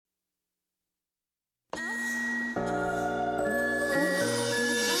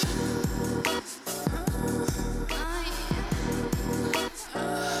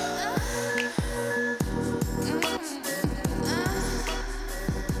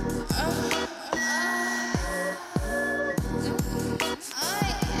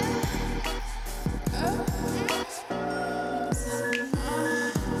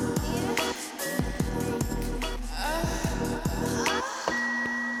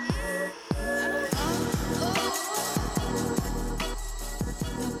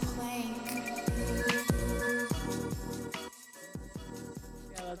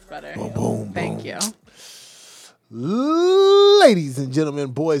Ladies and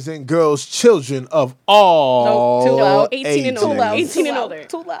gentlemen, boys and girls, children of all too loud. 18 and ages. older. 18 and older.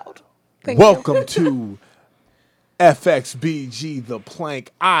 Too loud. Welcome to FXBG The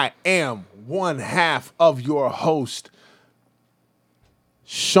Plank. I am one half of your host,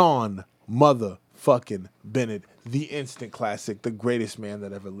 Sean motherfucking Bennett, the instant classic, the greatest man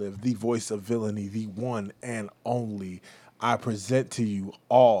that ever lived, the voice of villainy, the one and only. I present to you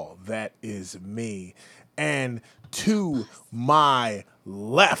all that is me. And to my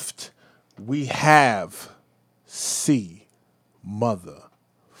left, we have C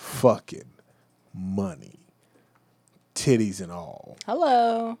motherfucking money. Titties and all.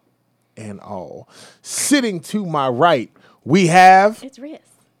 Hello. And all. Sitting to my right, we have... It's Riz.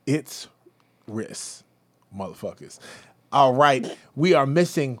 It's Riz, motherfuckers. All right, we are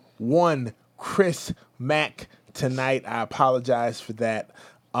missing one Chris Mack tonight. I apologize for that.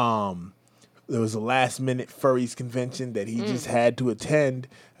 There was a last-minute furries convention that he just had to attend.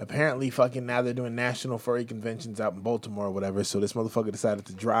 Apparently, fucking now they're doing national furry conventions out in Baltimore or whatever. So this motherfucker decided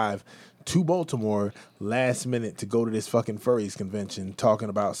to drive to Baltimore last minute to go to this fucking furries convention, talking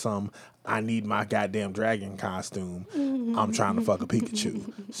about some I need my goddamn dragon costume. I'm trying to fuck a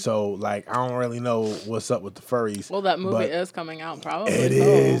Pikachu. So like I don't really know what's up with the furries. Well, that movie is coming out probably. It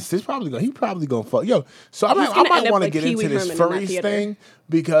is. It's probably gonna. He probably gonna fuck. Yo, so I might want to get into this furries thing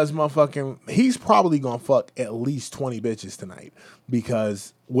because motherfucking he's probably gonna fuck at least 20 bitches tonight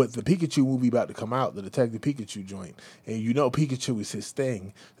because with the Pikachu movie about to come out, the Detective Pikachu joint, and you know Pikachu is his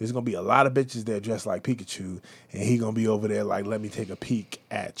thing. There's gonna be a lot of bitches there dressed like Pikachu, and he gonna be over there like, let me take a peek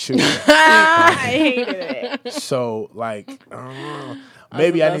at you. I hated it. So like,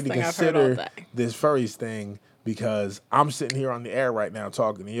 maybe I need to consider this furries thing. Because I'm sitting here on the air right now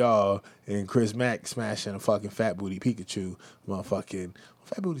talking to y'all, and Chris Mack smashing a fucking fat booty Pikachu, motherfucking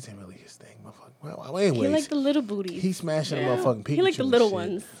fat booties ain't really his thing, motherfucking. Well, anyways, He like the little booties. He's smashing a motherfucking Pikachu. He like the little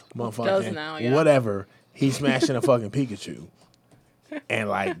ones. Motherfucking Does now, yeah. whatever. He's smashing a fucking Pikachu, and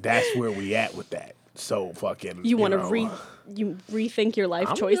like that's where we at with that. So fucking. You want to rethink your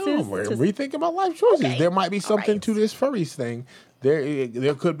life choices? We're rethinking my life choices. Okay. There might be something to this furries thing.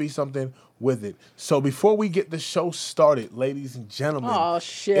 There could be something with it. So before we get the show started, ladies and gentlemen. Oh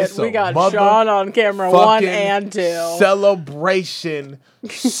shit, we got Sean on camera 1 and 2. Celebration.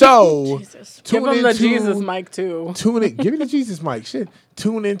 So give him the Jesus mic too. Give me the Jesus mic. Shit.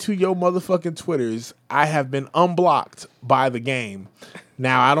 Tune into your motherfucking Twitters. I have been unblocked by the game.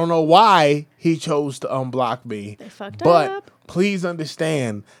 Now I don't know why he chose to unblock me. They fucked but up. Please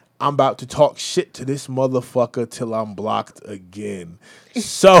understand, I'm about to talk shit to this motherfucker till I'm blocked again.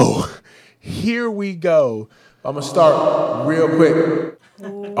 So, here we go. I'm going to start real quick.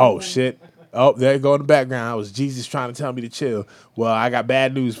 Oh, shit. Oh, there you go in the background. I was Jesus trying to tell me to chill. Well, I got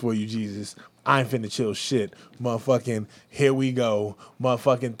bad news for you, Jesus. I ain't finna chill shit. Motherfucking, here we go.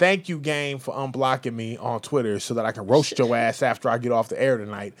 Motherfucking, thank you, game, for unblocking me on Twitter so that I can roast your ass after I get off the air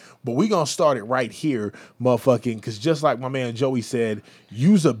tonight. But we gonna start it right here, motherfucking, because just like my man Joey said,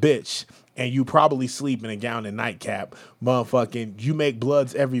 you's a bitch, and you probably sleep in a gown and nightcap. Motherfucking, you make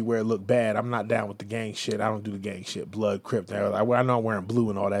bloods everywhere look bad. I'm not down with the gang shit. I don't do the gang shit. Blood, Crip. I know I'm wearing blue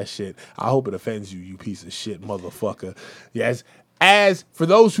and all that shit. I hope it offends you, you piece of shit, motherfucker. Yes. As for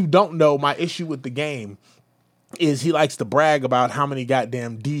those who don't know, my issue with the game is he likes to brag about how many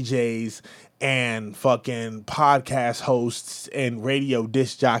goddamn DJs and fucking podcast hosts and radio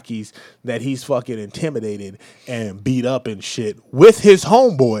disc jockeys that he's fucking intimidated and beat up and shit with his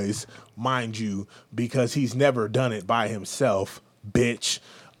homeboys, mind you, because he's never done it by himself, bitch.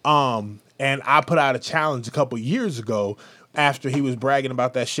 And I put out a challenge a couple years ago after he was bragging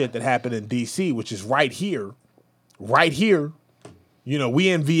about that shit that happened in DC, which is right here. You know, we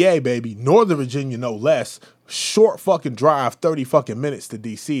in VA, baby. Northern Virginia, no less. Short fucking drive, 30 fucking minutes to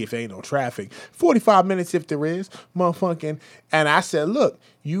DC if there ain't no traffic. 45 minutes if there is, motherfucking. And I said, look,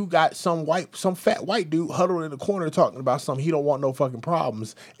 you got some fat white dude huddled in the corner talking about something he don't want no fucking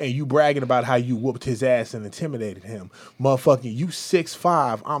problems, and you bragging about how you whooped his ass and intimidated him. Motherfucking, you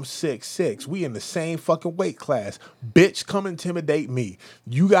 6'5", I'm 6'6". We in the same fucking weight class. Bitch, come intimidate me.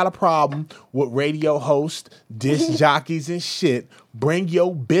 You got a problem with radio hosts, disc jockeys and shit. Bring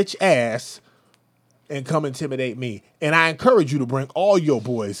your bitch ass and come intimidate me. And I encourage you to bring all your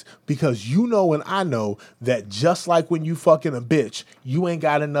boys because you know and I know that just like when you fucking a bitch, you ain't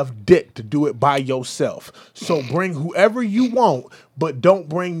got enough dick to do it by yourself. So bring whoever you want, but don't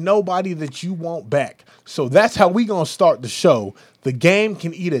bring nobody that you want back. So that's how we gonna start the show. The game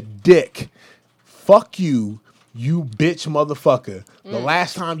can eat a dick. Fuck you. You bitch motherfucker. The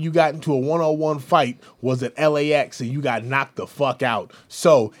last time you got into a 1-on-1 fight was at LAX and you got knocked the fuck out.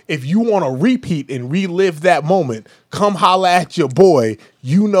 So if you want to repeat and relive that moment, come holla at your boy.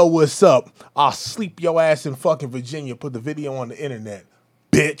 You know what's up. I'll sleep your ass in fucking Virginia. Put the video on the internet.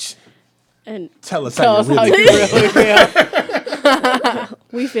 Bitch. And Tell us how you really feel.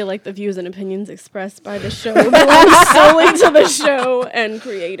 we feel like the views and opinions expressed by the show belong solely to the show and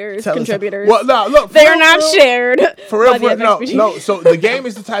creators, contributors. Well, no, look, they're not shared. For real, no. So the game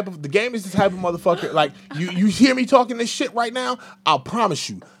is the type of motherfucker. Like you hear me talking this shit right now. I promise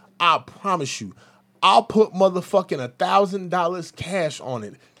you. I'll put motherfucking $1,000 cash on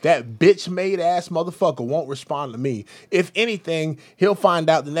it. That bitch made ass motherfucker won't respond to me. If anything, he'll find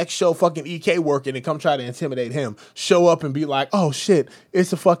out the next show fucking EK working and come try to intimidate him. Show up and be like, oh shit,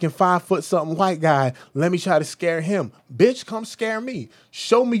 it's a fucking 5-foot-something white guy. Let me try to scare him. Bitch, come scare me.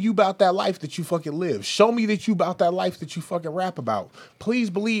 Show me you about that life that you fucking live. Show me that you about that life that you fucking rap about. Please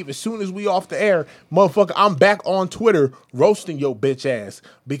believe as soon as we off the air, motherfucker, I'm back on Twitter roasting your bitch ass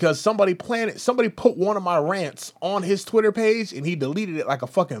because somebody put one of my rants on his Twitter page and he deleted it like a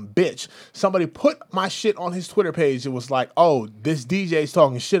fucking bitch. Somebody put my shit on his Twitter page. It was like, oh, this DJ's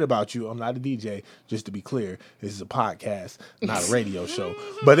talking shit about you. I'm not a DJ, just to be clear. This is a podcast, not a radio show.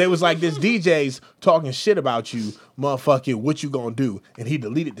 But it was like, this DJ's talking shit about you, motherfucker. What you gonna do? And he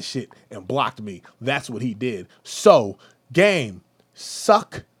deleted the shit and blocked me. That's what he did. So, game,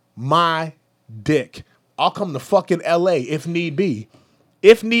 suck my dick. I'll come to fucking LA if need be.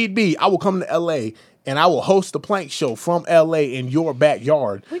 If need be, I will come to LA and I will host the Plank Show from LA in your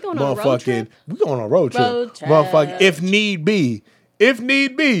backyard. We going on a road trip? We going on a road trip. Motherfucker, if need be.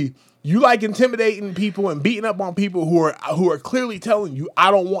 You like intimidating people and beating up on people who are clearly telling you,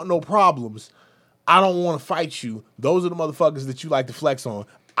 I don't want no problems. I don't want to fight you. Those are the motherfuckers that you like to flex on.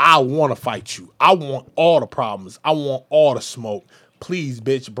 I want to fight you. I want all the problems. I want all the smoke. Please,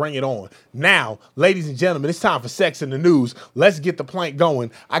 bitch, bring it on. Now, ladies and gentlemen, it's time for Sex in the News. Let's get the plank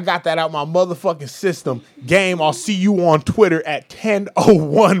going. I got that out my motherfucking system. Game, I'll see you on Twitter at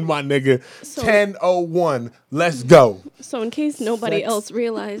 10:01, my nigga. 10:01. Let's go. So in case nobody else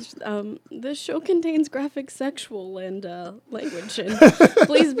realized, this show contains graphic sexual and language. And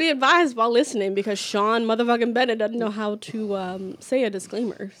please be advised while listening because Sean motherfucking Bennett doesn't know how to say a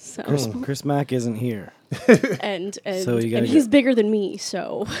disclaimer. So Chris Mack isn't here. and So and he's bigger than me,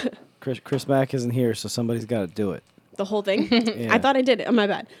 so Chris Mack isn't here, so somebody's got to do it. the whole thing. Yeah. I thought I did it. Oh, my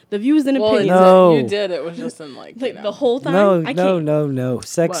bad. The views and opinions. No. You did. It was just in like The whole time. No.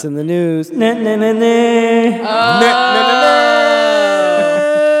 Sex What? in the news.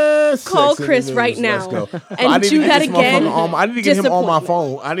 Call Chris right now. Let's go. And do that again. I need to get him on my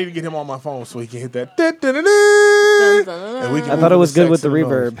phone. I need to get him on my phone so he can hit that. And we can I move thought it was to good with Sex the in the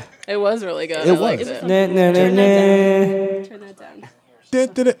reverb. News. It was really good. It I was. liked It was it. Turn that down.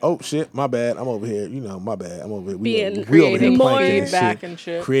 Oh shit, my bad. I'm over here. My bad. I'm over here. We over here Creating playing feedback and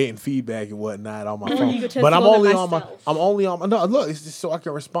shit. creating feedback and whatnot on my phone. egotistical But I'm than only on myself. no, look, it's just so I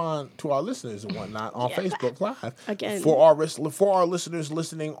can respond to our listeners and whatnot on Facebook Live. Again. For our listeners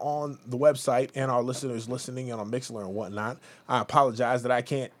listening on the website and our listeners listening on Mixler and whatnot, I apologize that I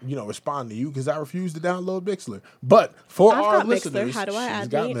can't, respond to you because I refuse to download Mixler. But for I've our got Mixler. listeners, How do I she's add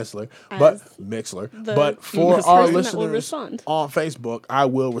got me Mixler, as but Mixler. the But for person our that will listeners respond? on Facebook, I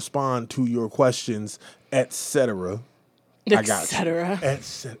will respond to your questions, etc. I got Etc.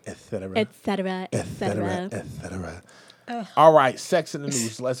 etc. All right, Sex in the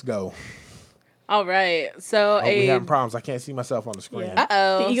News. Let's go. All right. So Oh, we having problems. I can't see myself on the screen. Yeah.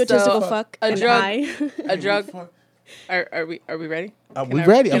 Uh-oh. The egotistical So, fuck. a and drug. I. A drug. Are we ready? We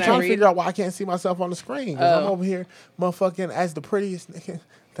ready. I'm can I trying to read? figure out why I can't see myself on the screen. Because I'm over here motherfucking as the prettiest nigga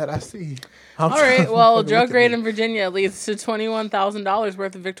that I see. All right. Well, drug raid in Virginia leads to $21,000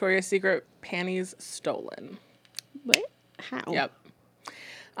 worth of Victoria's Secret panties stolen. What? How? Yep.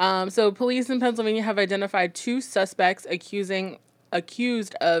 So police in Pennsylvania have identified 2 suspects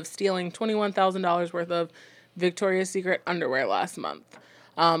accused of stealing $21,000 worth of Victoria's Secret underwear last month.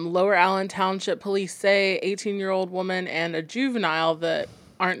 Lower Allen Township police say 18-year-old woman and a juvenile that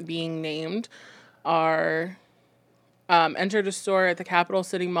aren't being named are entered a store at the Capitol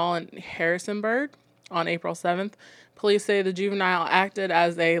City Mall in Harrisonburg on April 7th. Police say the juvenile acted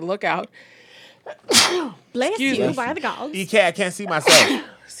as a lookout. Bless Excuse you me. by the gods. EK, I can't see myself.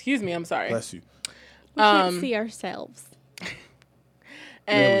 Excuse me, I'm sorry. Bless you. We can't see ourselves.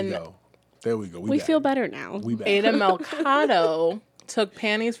 And There we go. We back. feel better now. We back. Ada Melcado took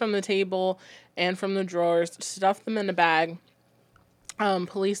panties from the table and from the drawers, stuffed them in a bag.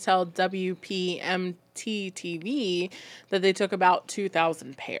 Police tell WPMT-TV that they took about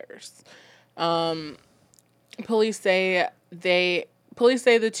 2,000 pairs. Police say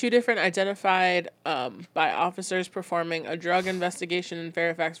the two different identified by officers performing a drug investigation in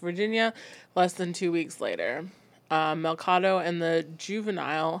Fairfax, Virginia, less than 2 weeks later. Mercado and the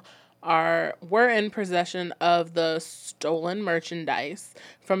juvenile were in possession of the stolen merchandise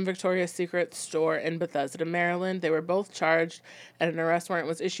from Victoria's Secret store in Bethesda, Maryland. They were both charged, and an arrest warrant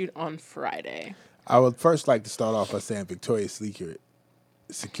was issued on Friday. I would first like to start off by saying Victoria's Secret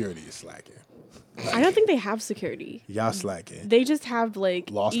security is slacking. I don't think they have security. Y'all slacking. They just have like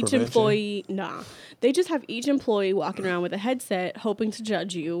Loss each prevention? employee. Nah, they just have each employee walking around with a headset, hoping to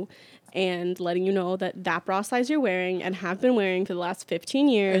judge you, and letting you know that that bra size you're wearing and have been wearing for the last 15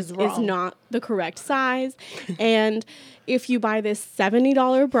 years is not the correct size. And if you buy this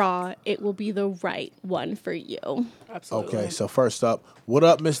 $70 bra, it will be the right one for you. Absolutely. Okay, so first up, what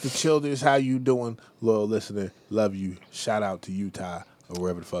up, Mr. Childers? How you doing? Loyal listener, love you. Shout out to Utah or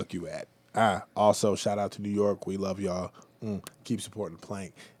wherever the fuck you at. Also, shout out to New York. We love y'all. Keep supporting the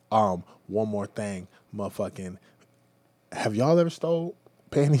plank. One more thing, motherfucking, have y'all ever stole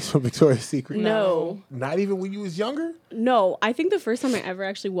panties from Victoria's Secret? No. Not even when you was younger? No, I think the first time I ever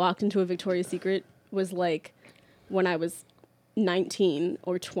actually walked into a Victoria's Secret was like when I was 19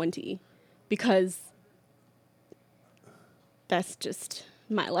 or 20, because that's just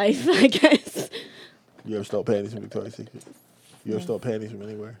my life, I guess. You ever stole panties from Victoria's Secret? You ever stole panties from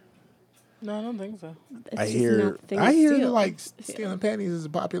anywhere? No, I don't think so. It's I just hear not the thing to that steal. like stealing panties is a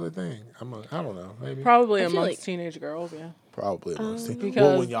popular thing. I don't know, maybe Probably I feel amongst like- teenage girls, yeah. probably amongst teen-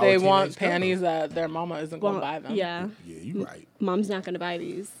 Because when y'all they were want teenage girls. panties that their mama isn't going to buy them. Yeah, Yeah, you right. mom's not going to buy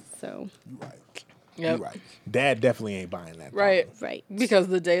these, so. You right. Yep. You right. Dad definitely ain't buying that. Right. Right. Because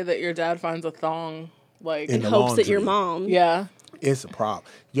the day that your dad finds a thong, like, In In the hopes that your laundry. mom. yeah. It's a problem.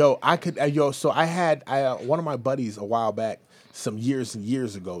 So I had one of my buddies a while back, some years and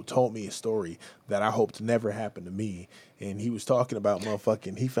years ago, told me a story that I hope to never happen to me. And he was talking about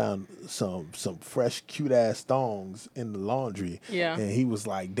motherfucking, he found some fresh, cute ass thongs in the laundry. Yeah. And he was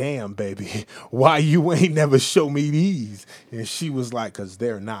like, damn, baby, why you ain't never show me these? And she was like, 'cause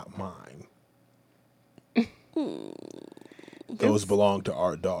they're not mine. Those belong to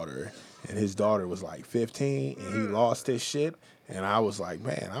our daughter. And his daughter was like 15 and he lost his shit. And I was like,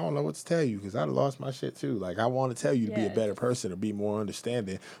 man, I don't know what to tell you because I'd have lost my shit too. Like, I want to tell you to be a Yes. better person or be more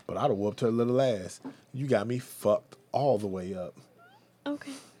understanding, but I'd have whooped her little ass. You got me fucked all the way up.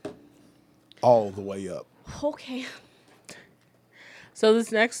 Okay. All the way up. Okay. So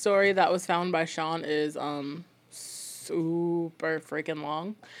this next story that was found by Sean is super freaking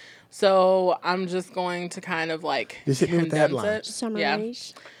long. So I'm just going to kind of like Just hit me with the condense headline. it.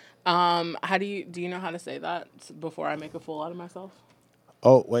 Summarize. How do you know how to say that before I make a fool out of myself?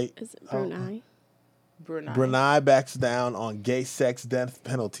 Oh, wait. Is it Brunei? Brunei. Brunei backs down on gay sex death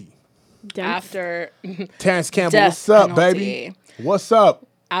penalty. Demph? After Terrence Campbell, Death what's up, penalty. baby? What's up?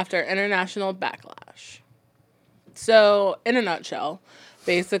 after international backlash. So, in a nutshell,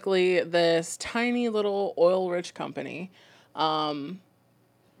 basically this tiny little oil-rich company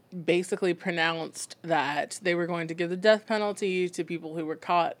basically pronounced that they were going to give the death penalty to people who were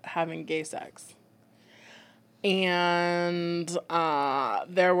caught having gay sex. And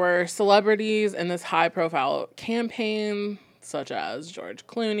there were celebrities in this high-profile campaign, such as George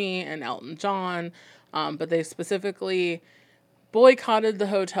Clooney and Elton John, but they specifically boycotted the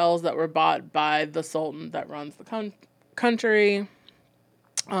hotels that were bought by the Sultan that runs the country.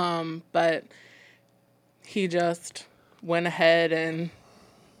 But he just went ahead and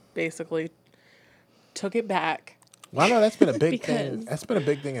basically took it back. Well, I know that's been a big Because- thing. That's been a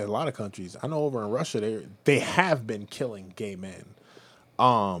big thing in a lot of countries. I know over in Russia, they have been killing gay men.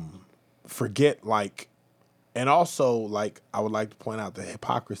 Forget like, and also like I would like to point out the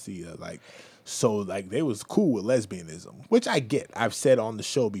hypocrisy of like, so like they was cool with lesbianism, which I get. I've said on the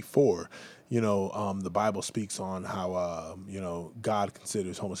show before. You know, the Bible speaks on how God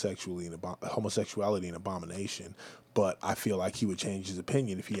considers homosexuality an abomination, but I feel like he would change his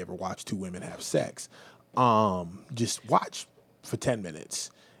opinion if he ever watched two women have sex. Just watch for 10 minutes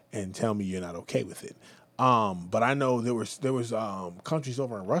and tell me you're not okay with it. But I know there was countries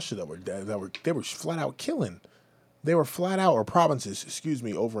over in Russia that were flat out killing. They were flat out, or provinces,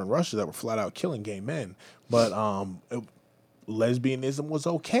 over in Russia that were flat out killing gay men. But lesbianism was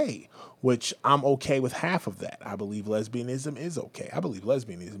okay, which I'm okay with half of that. I believe lesbianism is okay. I believe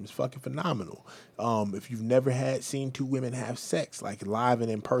lesbianism is fucking phenomenal. If you've never seen two women have sex, like live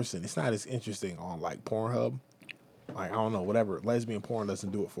and in person, it's not as interesting on like Pornhub. Like, I don't know, whatever. Lesbian porn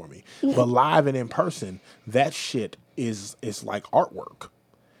doesn't do it for me. But live and in person, that shit is like artwork.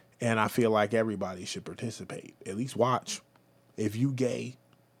 And I feel like everybody should participate. At least watch. If you gay,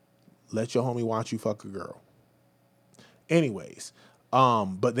 let your homie watch you fuck a girl. Anyways,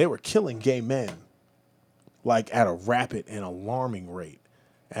 but they were killing gay men like at a rapid and alarming rate.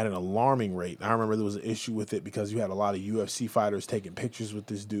 At an alarming rate. I remember there was an issue with it because you had a lot of UFC fighters taking pictures with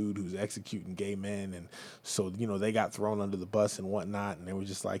this dude who's executing gay men. And so, they got thrown under the bus and whatnot. And they were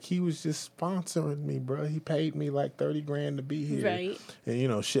just like, he was just sponsoring me, bro. He paid me like $30,000 to be here. Right.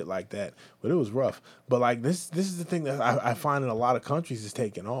 And, shit like that. But it was rough. But like this is the thing that I find in a lot of countries is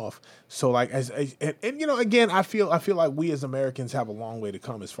taking off. So like, again, I feel like we as Americans have a long way to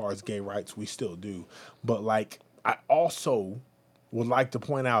come as far as gay rights. We still do. But like, I also would like to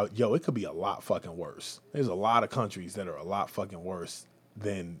point out, it could be a lot fucking worse. There's a lot of countries that are a lot fucking worse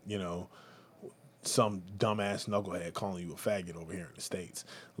than, some dumbass knucklehead calling you a faggot over here in the States.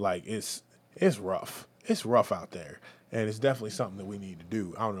 Like, it's rough. It's rough out there. And it's definitely something that we need to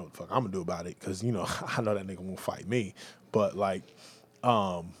do. I don't know what the fuck I'm going to do about it because, I know that nigga won't fight me. But, like,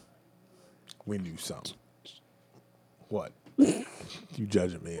 we knew something. What? You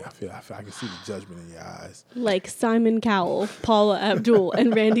judging me. I feel I can see the judgment in your eyes. Like Simon Cowell, Paula Abdul,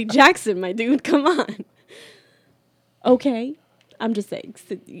 and Randy Jackson, my dude. Come on. Okay. I'm just saying.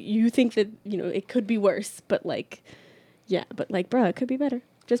 So you think that, it could be worse, but like, yeah, but like, bruh, it could be better.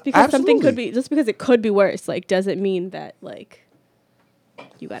 Just because just because it could be worse, like, doesn't mean that, like,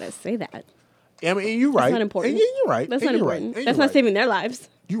 you gotta say that. I mean, you're right. That's not important. You're right. That's not important. That's not saving their lives.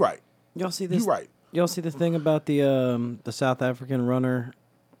 You're right. Y'all see this? You're right. Y'all see the thing about the South African runner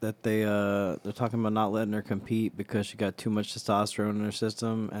that they're talking about not letting her compete because she got too much testosterone in her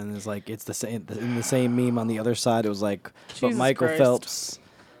system, and it's like it's the same in the same meme on the other side. It was like, but Michael Phelps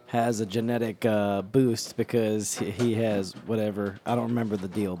has a genetic boost because he has whatever. I don't remember the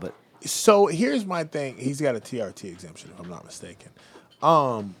deal, but so here's my thing. He's got a TRT exemption, if I'm not mistaken.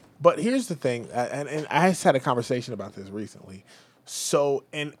 But here's the thing, and I just had a conversation about this recently. So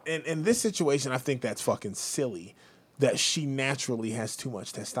in this situation, I think that's fucking silly that she naturally has too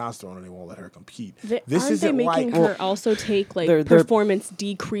much testosterone and they won't let her compete. Aren't they making her also take like performance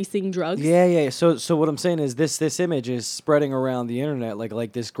decreasing drugs? Yeah. So what I'm saying is this image is spreading around the internet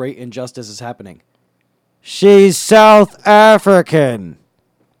like this great injustice is happening. She's South African.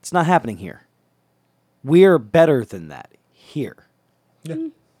 It's not happening here. We're better than that here. Yeah.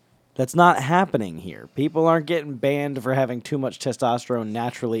 That's not happening here. People aren't getting banned for having too much testosterone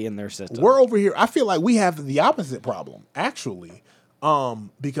naturally in their system. We're over here. I feel like we have the opposite problem, actually.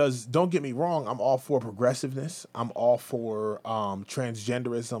 Because don't get me wrong, I'm all for progressiveness. I'm all for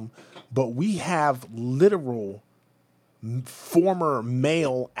transgenderism. But we have literal former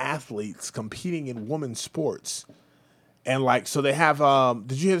male athletes competing in women's sports. And like, so they have,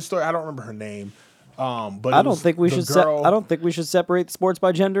 did you hear the story? I don't remember her name. But I don't think we should. I don't think we should separate sports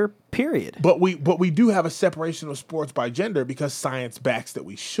by gender. Period. But we do have a separation of sports by gender because science backs that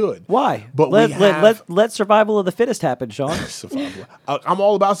we should. Why? But let survival of the fittest happen, Sean. I'm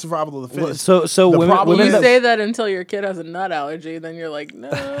all about survival of the fittest. So women you say that until your kid has a nut allergy, then you're like, no.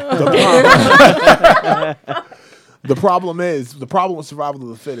 The problem with survival of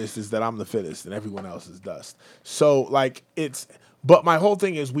the fittest is that I'm the fittest and everyone else is dust. So like it's. But my whole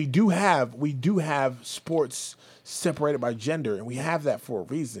thing is we do have sports separated by gender, and we have that for a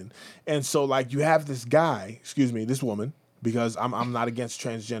reason. And so like you have this woman, because I'm not against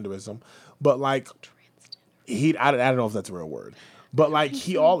transgenderism, but like I don't know if that's a real word, but like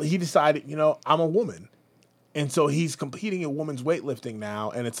he decided, I'm a woman, and so he's competing in women's weightlifting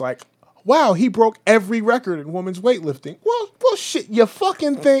now, and it's like, wow, he broke every record in women's weightlifting. Well, shit, you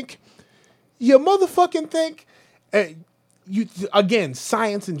motherfucking think. Again,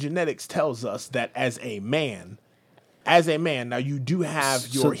 science and genetics tells us that as a man, now you do have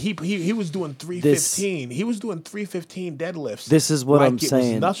your he was doing 315. He was doing 315 deadlifts. This is what like I'm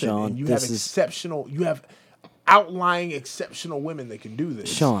saying, nothing. Sean. And you have outlying exceptional women that can do this.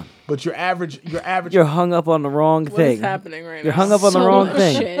 Sean. But your average You're hung up on the wrong thing. What is happening right now? You're hung up on the wrong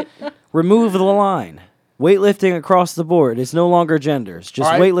thing. Shit. Remove the line. Weightlifting across the board. It's no longer genders.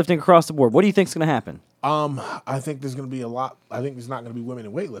 Just weightlifting across the board. What do you think's going to happen? I think there's going to be a lot. I think there's not going to be women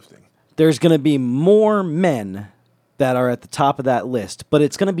in weightlifting. There's going to be more men that are at the top of that list, but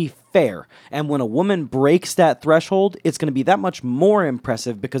it's going to be fair. And when a woman breaks that threshold, it's going to be that much more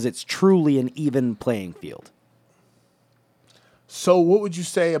impressive because it's truly an even playing field. So what would you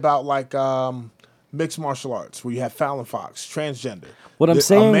say about like mixed martial arts where you have Fallon Fox, transgender? What I'm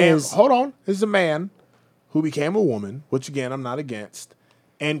saying is... Hold on. This is a man who became a woman, which again, I'm not against,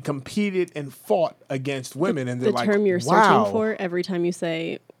 and competed and fought against women. And they're like, the term you're wow. searching for every time you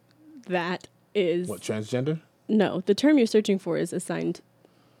say that is... What, transgender? No, the term you're searching for is assigned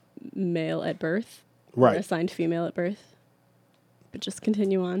male at birth. Right. Or assigned female at birth. But just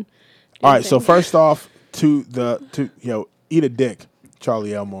continue on. All right, so first off, eat a dick,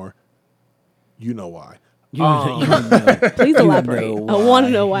 Charlie Elmore. You know why. You know. Please elaborate. I want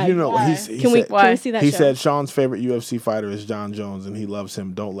to know why. You know, Why? Can we see that He show? said Sean's favorite UFC fighter is John Jones, and he loves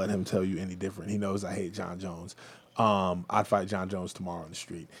him. Don't let him tell you any different. He knows I hate John Jones. I'd fight John Jones tomorrow on the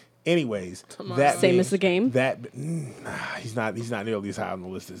street. Anyways, Same as the game? He's not nearly as high on the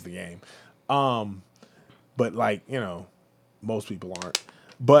list as the game. But like, most people aren't.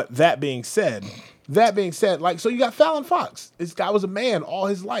 But that being said, like, so you got Fallon Fox. This guy was a man all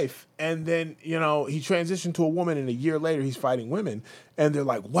his life. And then, he transitioned to a woman, and a year later he's fighting women. And they're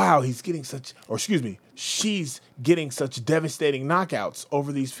like, wow, she's getting such devastating knockouts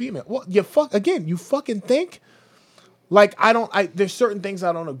over these females. Well, you fucking think? Like, there's certain things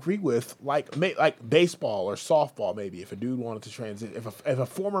I don't agree with, like baseball or softball, maybe. If a dude wanted to transition, if a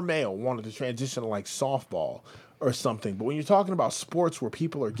former male wanted to transition to like softball or something. But when you're talking about sports where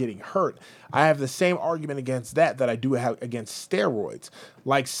people are getting hurt, I have the same argument against that I do have against steroids.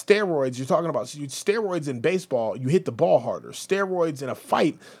 Like steroids, you're talking about steroids in baseball, you hit the ball harder. Steroids in a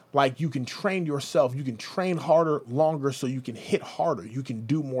fight, like you can train yourself, you can train harder, longer, so you can hit harder. You can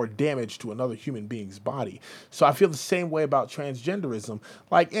do more damage to another human being's body. So I feel the same way about transgenderism.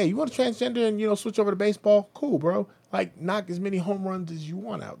 Like, hey, you want to transgender and, switch over to baseball? Cool, bro. Like, knock as many home runs as you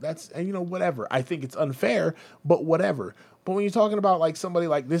want out. Whatever. I think it's unfair, but whatever. But when you're talking about like somebody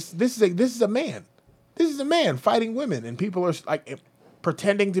like this is a man. This is a man fighting women, and people are like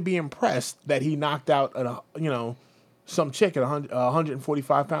pretending to be impressed that he knocked out some chick at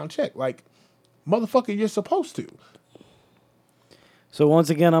 145-pound chick. Like, motherfucker, you're supposed to. So once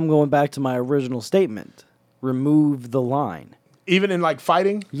again, I'm going back to my original statement. Remove the line. Even in like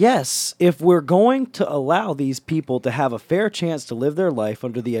fighting? Yes. If we're going to allow these people to have a fair chance to live their life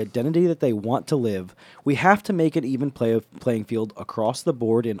under the identity that they want to live, we have to make it even playing field across the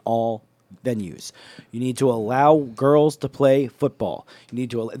board in all venues. You need to allow girls to play football.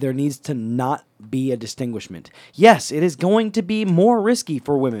 There needs to not be a distinguishment. Yes, it is going to be more risky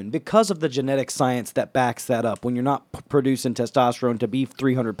for women because of the genetic science that backs that up when you're not producing testosterone to be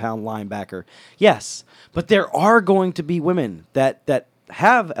 300-pound linebacker. Yes, but there are going to be women that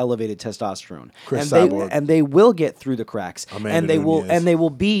have elevated testosterone, and they will get through the cracks, and they will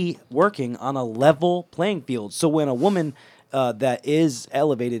be working on a level playing field. So when a woman that is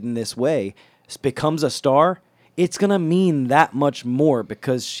elevated in this way becomes a star, it's going to mean that much more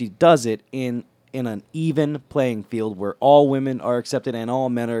because she does it in an even playing field where all women are accepted and all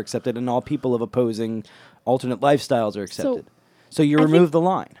men are accepted and all people of opposing alternate lifestyles are accepted. So you remove the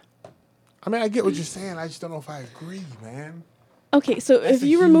line. I mean, I get what you're saying. I just don't know if I agree, man. Okay, so if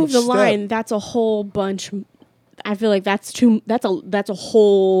you remove the line, that's a whole bunch. I feel like that's a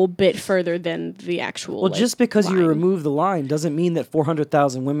whole bit further than the actual. Well, just because line. you remove the line doesn't mean that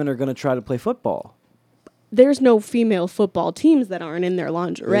 400,000 women are going to try to play football. There's no female football teams that aren't in their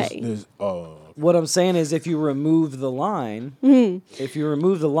lingerie. What I'm saying is, if you remove the line,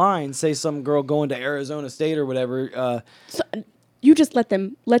 say some girl going to Arizona State or whatever. You just let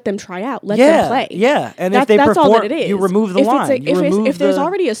them try out, let them play. Yeah, and if they perform, all that it is. You remove the line. If there's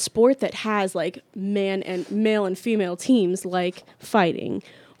already a sport that has like male and female teams, like fighting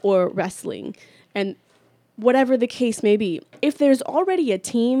or wrestling, and whatever the case may be, if there's already a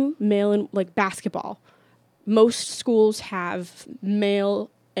team, male and like basketball, most schools have male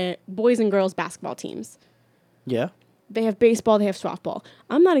boys and girls basketball teams. Yeah. They have baseball, they have softball.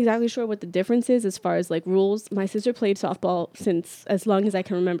 I'm not exactly sure what the difference is as far as like rules. My sister played softball since as long as I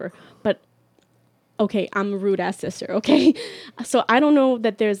can remember. But okay, I'm a rude ass sister, okay? So I don't know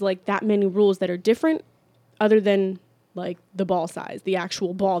that there's like that many rules that are different other than like the ball size, the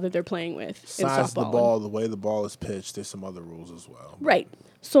actual ball that they're playing with in softball. Size of the ball, the way the ball is pitched, there's some other rules as well. Right.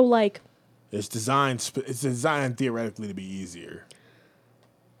 So like it's designed theoretically to be easier.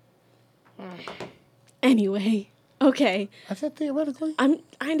 Anyway, okay. I said theoretically. I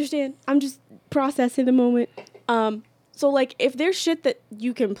understand. I'm just processing the moment. So like if there's shit that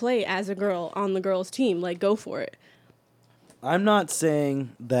you can play as a girl on the girls' team, like go for it. I'm not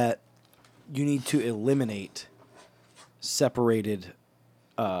saying that you need to eliminate separated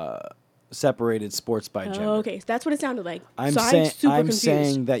sports by gender. Oh, okay, so that's what it sounded like. I'm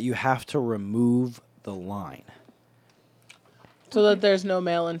saying that you have to remove the line. So that there's no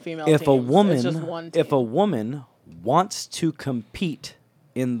male and female if teams. It's just one team. If a woman wants to compete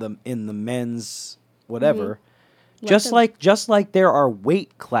in the men's whatever, just like there are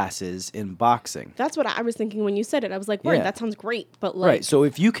weight classes in boxing. That's what I was thinking when you said it. I was like, right, that sounds great, but like right. So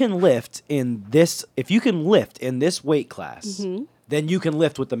if you can lift in this weight class, then you can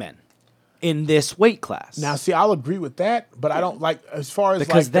lift with the men. in this weight class. Now, see, I'll agree with that, but I don't like as far as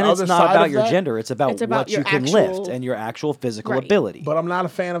because like then the it's other not side about of your that, gender. It's about It's about what you your can actual- lift and your actual physical Right. ability. But I'm not a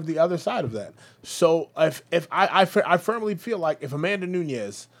fan of the other side of that. So if I firmly feel like if Amanda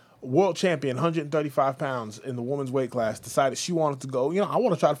Nunes, world champion, 135 pounds in the women's weight class, decided she wanted to go, I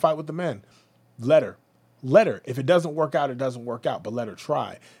want to try to fight with the men. Let her. If it doesn't work out, it doesn't work out. But let her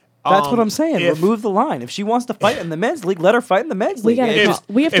try. That's what I'm saying. If- Remove the line. If she wants to fight in the men's league, let her fight in the men's league. gotta It crawl- just-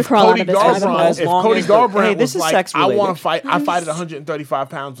 we have to if crawl Cody out of this rabbit hole. Garbrandt, As if long Cody as the- Garbrandt hey, this was is like, sex I want to related. fight. I fight at 135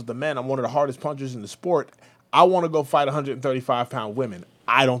 pounds with the men. I'm one of the hardest punchers in the sport. I want to go fight 135-pound women.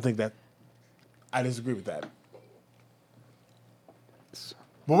 I don't think that. I disagree with that.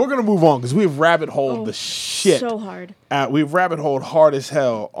 But we're gonna move on because we've rabbit holed the shit. So hard. We've rabbit holed hard as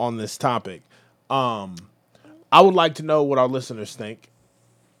hell on this topic. I would like to know what our listeners think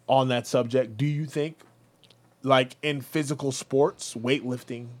on that subject. Do you think, like in physical sports,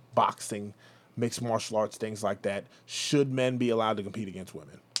 weightlifting, boxing, mixed martial arts, things like that, should men be allowed to compete against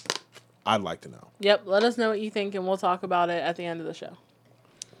women? I'd like to know. Yep. Let us know what you think, and we'll talk about it at the end of the show.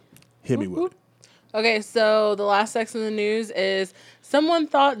 Hit me with it. Okay, so the last sex in the news is someone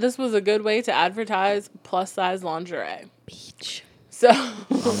thought this was a good way to advertise plus-size lingerie. Beach. So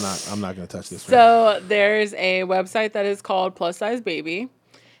I'm not gonna touch this one. So there's a website that is called Plus Size Baby,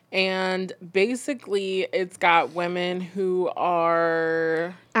 and basically it's got women who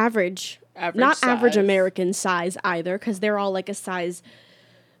are Average. average Not average size. American size either, because they're all like a size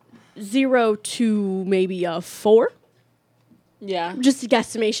 0 to maybe a 4. Yeah. Just a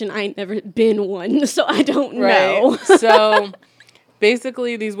guesstimation. I ain't never been one, so I don't Right. know. So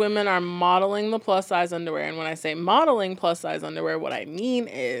basically these women are modeling the plus size underwear. And when I say modeling plus size underwear, what I mean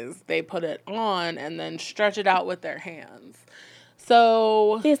is they put it on and then stretch it out with their hands.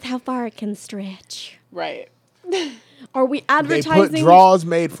 So, This is how far it can stretch. right. Are we They advertising? put drawers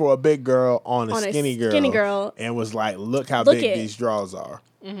made for a big girl on a On a skinny skinny girl. and was like, look how Look big it. these drawers are.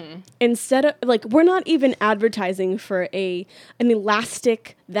 Instead of like, we're not even advertising for an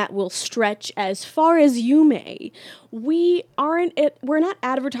elastic that will stretch as far as you may. We're not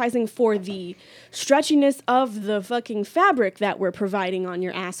advertising for the stretchiness of the fucking fabric that we're providing on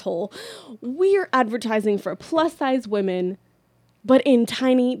your asshole. We're advertising for plus size women, but in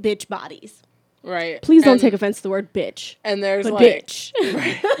tiny bitch bodies. Right. Please don't And- take offense to the word bitch. And there's But like, bitch.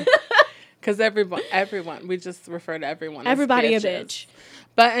 because everyone, we just refer to everyone. as Everybody a bitches. bitch.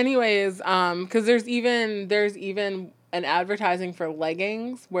 But anyways, because there's even an advertising for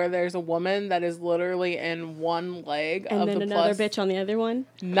leggings where there's a woman that is literally in one leg And of then the another plus, bitch on the other one.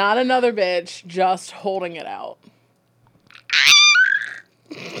 not another bitch, just holding it out.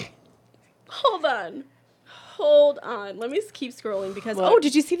 Hold on. Let me keep scrolling because What?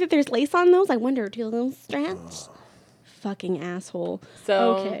 did you see that there's lace on those? I wonder, do those stretch? Fucking asshole.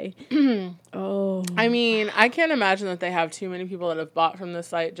 So Okay. Oh. I mean, I can't imagine that they have too many people that have bought from this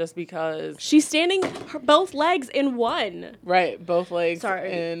site just because. She's standing both legs in one. Right, both legs.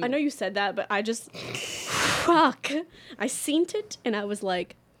 Sorry. And I know you said that, but I just fuck. I seen it and I was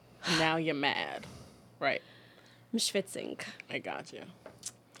like, now you're mad. Right, I'm schwitzing. I got you.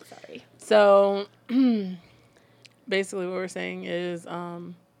 Sorry. So basically what we're saying is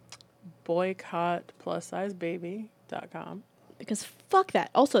boycott plussizebaby.com. Because fuck that.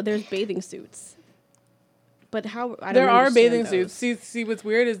 Also, there's bathing suits. But how I don't There are understand bathing those. suits. See what's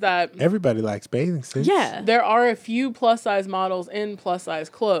weird is that Everybody likes bathing suits. Yeah. there are a few plus size models in plus size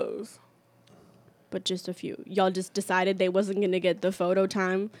clothes. But just a few. Y'all just decided they wasn't going to get the photo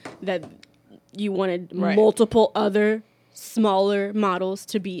time that you wanted Right. multiple other smaller models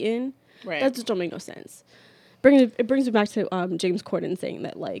to be in. Right. That just don't make no sense. It brings me back to James Corden saying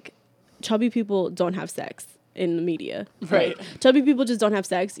that like chubby people don't have sex in the media. Right. Like, chubby people just don't have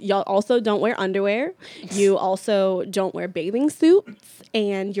sex. Y'all also don't wear underwear. You also don't wear bathing suits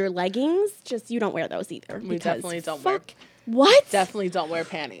and your leggings. Just you don't wear those either. We because definitely don't wear- fuck- What? Definitely don't wear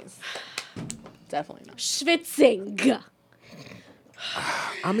panties. Definitely not. Schwitzing.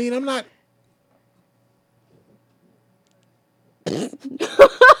 I mean, I'm not.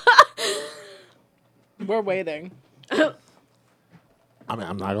 We're waiting. I mean,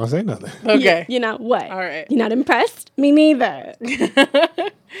 I'm not gonna say nothing. Okay. You know what? All right. You're not impressed? Me neither.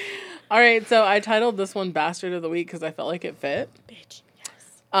 All right, so I titled this one Bastard of the Week because I felt like it fit. Bitch.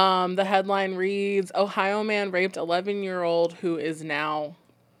 Yes. The headline reads, Ohio man raped 11-year-old who is now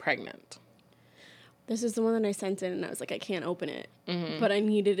pregnant. This is the one that I sent in, and I was like, I can't open it, Mm-hmm. but I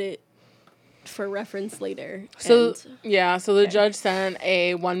needed it for reference later. So, and so the judge sent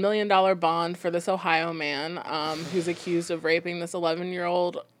a $1 million bond for this Ohio man who's accused of raping this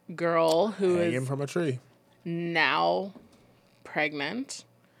 11-year-old girl who Hanging is from a tree. now pregnant.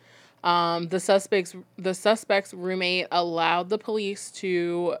 The suspect's roommate allowed the police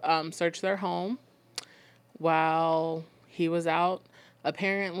to search their home while he was out.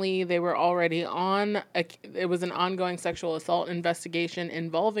 Apparently, they were already it was an ongoing sexual assault investigation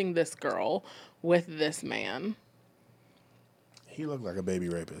involving this girl with this man. He looked like a baby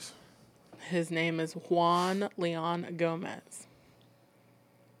rapist. His name is Juan Leon Gomez.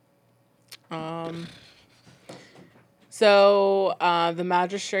 So the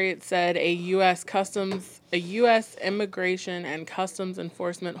magistrate said a U.S. Immigration and Customs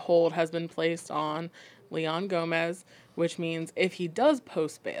Enforcement hold has been placed on Leon Gomez, which means if he does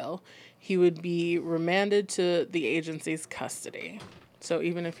post bail, he would be remanded to the agency's custody. So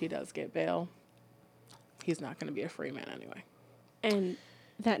even if he does get bail, he's not going to be a free man anyway. And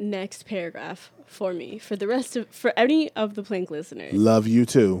that next paragraph for any of the Plank listeners. Love you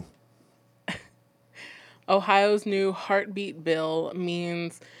too. Ohio's new heartbeat bill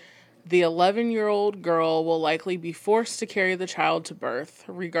means the 11-year-old girl will likely be forced to carry the child to birth,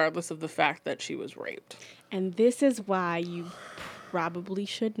 regardless of the fact that she was raped. And this is why you probably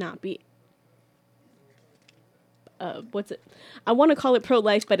should not be. What's it? I want to call it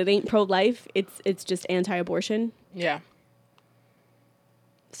pro-life, but it ain't pro-life. It's just anti-abortion. Yeah.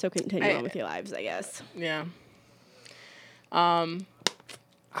 So continue on with your lives, I guess. Yeah.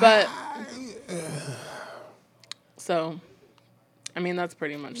 But so, I mean, that's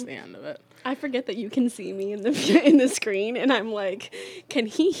pretty much the end of it. I forget that you can see me in the screen, and I'm like, can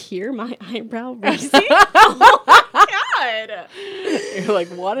he hear my eyebrow raising? Oh my god! You're like,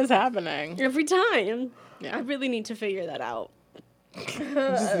 what is happening? Every time. Yeah. I really need to figure that out.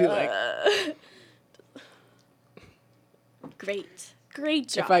 Just be like, Great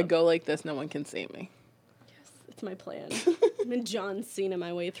job. if I go like this, no one can see me. It's my plan. I'm in John Cena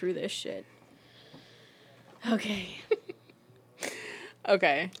my way through this shit. Okay.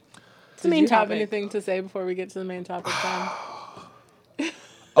 Okay. The main Did you have topic. anything to say before we get to the main topic, Tom?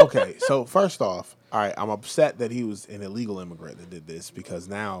 Okay, so first off, all right, I'm upset that he was an illegal immigrant that did this because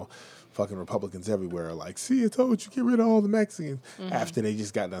now fucking Republicans everywhere are like, see, I told you, get rid of all the Mexicans after they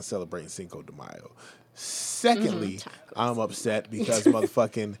just got done celebrating Cinco de Mayo. Secondly, I'm upset because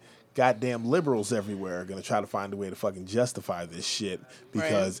motherfucking goddamn liberals everywhere are going to try to find a way to fucking justify this shit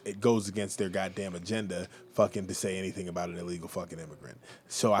because it goes against their goddamn agenda fucking to say anything about an illegal fucking immigrant.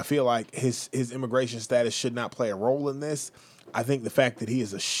 So I feel like his immigration status should not play a role in this. I think the fact that he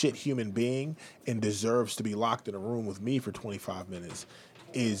is a shit human being and deserves to be locked in a room with me for 25 minutes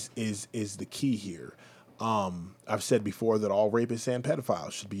is the key here. I've said before that all rapists and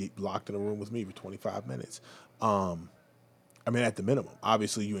pedophiles should be locked in a room with me for 25 minutes. I mean, at the minimum.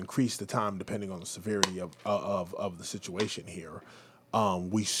 Obviously, you increase the time depending on the severity of the situation here.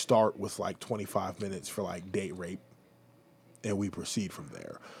 We start with like 25 minutes for like date rape, and we proceed from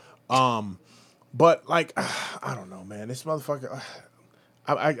there. But like, I don't know, man. This motherfucker.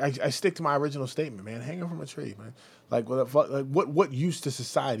 I stick to my original statement, man. Hang from a tree, man. Like what use to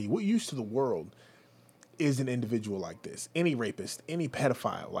society? What use to the world is an individual like this? Any rapist, any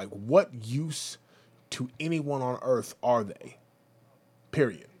pedophile. Like, what use to anyone on earth are they?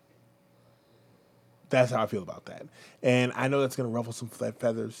 Period. That's how I feel about that. And I know that's going to ruffle some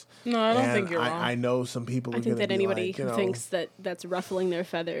feathers. No, I don't think you're wrong. I know some people are I going think to that be anybody like, who thinks that that's ruffling their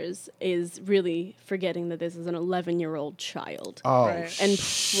feathers is really forgetting that this is an 11-year-old child. oh, Right. And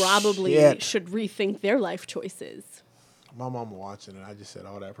probably shit. should rethink their life choices. My mama watching and I just said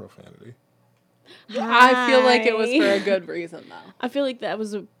all that profanity. I feel like it was for a good reason, though. I feel like that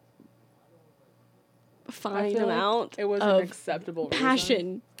was a I fine feel like amount it was an of acceptable reason.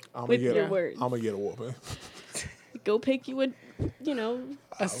 passion with your I'm words. gonna get a whooping. Go pick you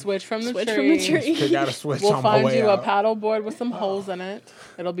A switch from the switch tree. from the tree. Pick out a switch We'll on my find way you out. a paddle board with some holes in it.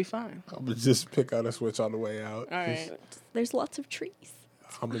 It'll be fine. I'm gonna just pick out a switch on the way out. All right. There's lots of trees.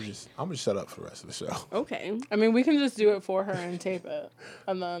 I'm gonna shut up for the rest of the show. Okay. I mean, we can just do it for her and tape it,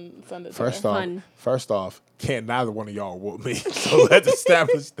 and then send it to her. Fun. First off, can't neither one of y'all whoop me. So let's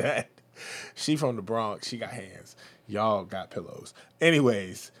establish that. She from the Bronx. She got hands. Y'all got pillows.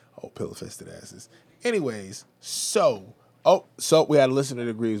 Anyways, pillow-fisted asses. Anyways, so we had a listener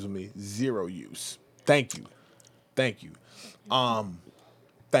that agrees with me. Zero use. Thank you. Thank you. I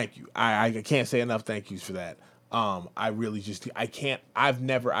can't say enough thank yous for that. I really just, I can't,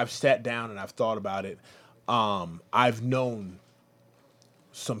 I've sat down and I've thought about it. I've known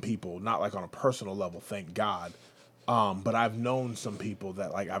some people, not like on a personal level, thank God. But I've known some people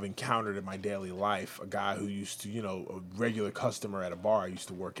that like I've encountered in my daily life, a guy who used to, a regular customer at a bar I used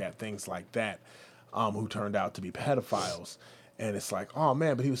to work at, things like that, who turned out to be pedophiles. And it's like, oh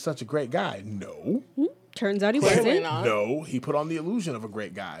man, but he was such a great guy. No. Turns out he Clearly wasn't. not. No, he put on the illusion of a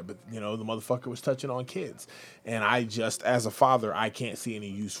great guy, but the motherfucker was touching on kids, and I just, as a father, I can't see any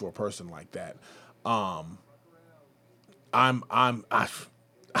use for a person like that.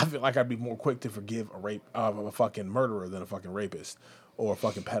 I feel like I'd be more quick to forgive a rape of a fucking murderer than a fucking rapist or a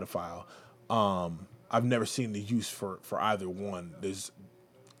fucking pedophile. I've never seen the use for either one. There's,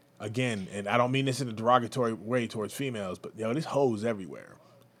 again, and I don't mean this in a derogatory way towards females, but there's hoes everywhere.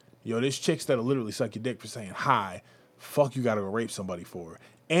 There's chicks that'll literally suck your dick for saying hi. Fuck, you gotta go rape somebody for.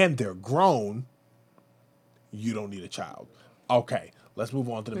 And they're grown. You don't need a child. Okay, let's move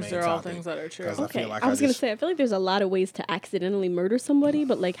on to the main topic. These are all things that are true. Okay, I was going to say, I feel like there's a lot of ways to accidentally murder somebody,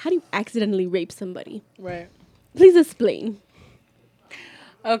 but like, how do you accidentally rape somebody? Right. Please explain.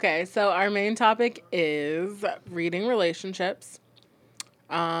 Okay, so our main topic is reading relationships.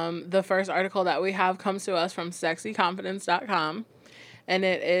 The first article that we have comes to us from sexyconfidence.com, and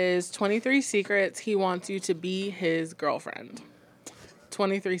it is 23 secrets he wants you to be his girlfriend.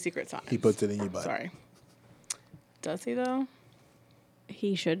 23 secret signs. He puts it in your butt. Sorry. Does he, though?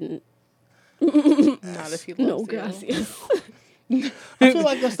 He shouldn't. Not if he loves No, you. gracias. I feel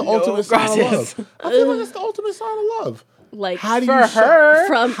like that's the ultimate sign of love. I feel like that's the ultimate sign of love. Like, How do for you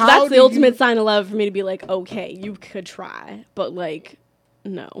her, how that's do the ultimate you- sign of love for me to be like, okay, you could try, but like,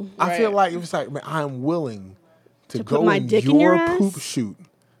 no. I feel Right. like it's like, man, I'm willing to put go my in dick in your your ass? poop shoot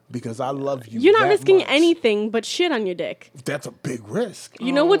because I love you. You're not that risking much. anything but shit on your dick. That's a big risk.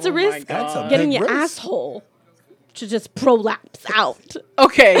 You know what's a Oh my risk? That's a God. Getting big your risk. asshole to just prolapse out.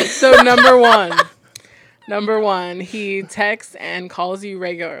 Okay, so number one. Number one, he texts and calls you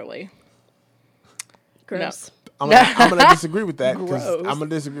regularly. Gross. I'm gonna disagree with that because Gross. I'm gonna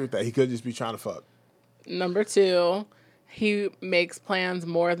disagree with that. He could just be trying to fuck. Number two, he makes plans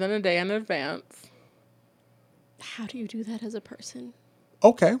more than a day in advance. How do you do that as a person?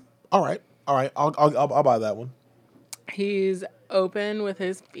 Okay, all right. I'll buy that one. He's open with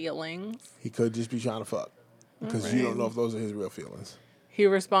his feelings. He could just be trying to fuck because you don't know if those are his real feelings. He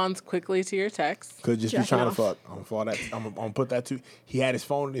responds quickly to your texts. Could just be Jacking trying off. to fuck. I'm gonna put that to. He had his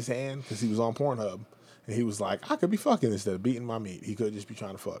phone in his hand because he was on Pornhub, and he was like, "I could be fucking instead of beating my meat." He could just be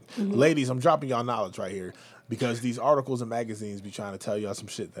trying to fuck. Ladies, I'm dropping y'all knowledge right here because these articles and magazines be trying to tell y'all some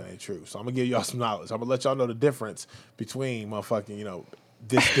shit that ain't true. So I'm gonna give y'all some knowledge. I'm gonna let y'all know the difference between motherfucking,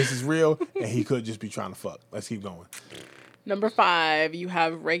 this is real, and he could just be trying to fuck. Let's keep going. Number five, you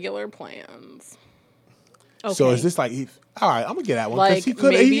have regular plans. Okay. So is this like all right? I'm gonna get that one Like he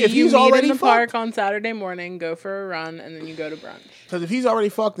could. maybe If you he's meet already in the park fucked, on Saturday morning, go for a run, and then you go to brunch. because if he's already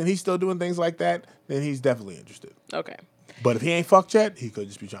fucked and he's still doing things like that, then he's definitely interested. Okay. But if he ain't fucked yet, he could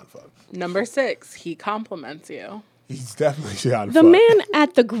just be trying to fuck. Number six, he compliments you. He's definitely trying to The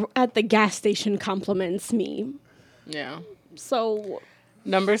fuck. man at the gas station compliments me. Yeah. So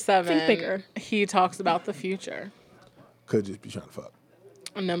Number seven, Think bigger. he talks about the future. Could just be trying to fuck.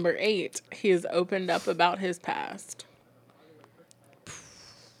 Number eight, he has opened up about his past.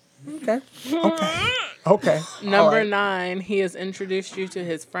 Okay. Number All right. 9, he has introduced you to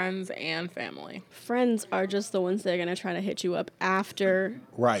his friends and family. friends are just the ones that are gonna try to hit you up after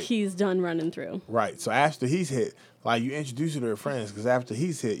Right. he's done running through. Right. So after he's hit, like you introduce her to her friends, because after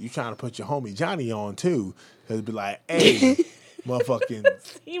he's hit, you trying to put your homie Johnny on too. Because it'd be like, hey, motherfucking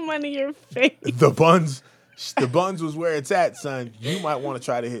See money in your face. the buns was where it's at, son. You might want to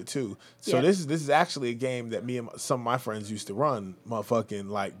try to hit too. So Yeah. this is actually a game that me and some of my friends used to run. Motherfucking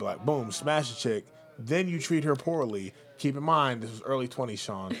like boom, smash a chick, then you treat her poorly. Keep in mind this was early 20s,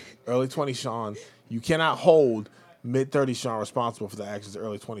 Sean. Early 20s, Sean. You cannot hold mid 30s Sean responsible for the actions of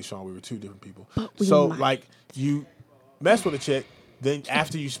early 20s Sean. We were two different people. we So might. like you mess with a chick, then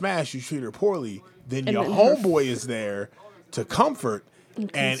after you smash, you treat her poorly. Then your then her homeboy is there to comfort. And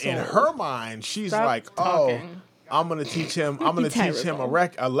in console. her mind, she's Stop like, "Oh, talking. I'm gonna teach him. I'm gonna teach him a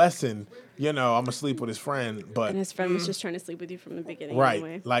lesson. I'm gonna sleep with his friend, but And his friend was just trying to sleep with you from the beginning right,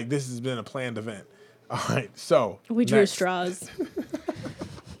 anyway. like this has been a planned event. All right, so We drew next. straws.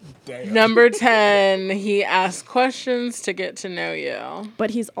 Damn. Number 10, he asks questions to get to know you. But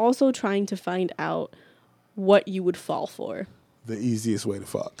he's also trying to find out what you would fall for. The easiest way to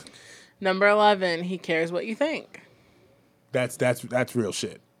fuck. Number 11, he cares what you think. That's real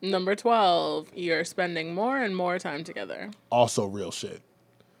shit. Number 12, you're spending more and more time together. Also real shit.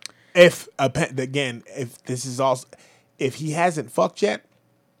 If he hasn't fucked yet,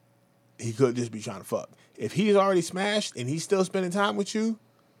 he could just be trying to fuck. If he's already smashed and he's still spending time with you,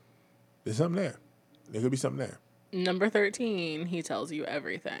 there's something there. There could be something there. Number 13, he tells you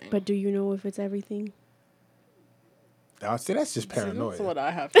everything. But do you know if it's everything? I say that's just paranoia. That's what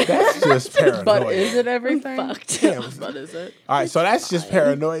I have to That's just paranoia. But is it everything? Fucked. Damn. But is it? All right, so that's just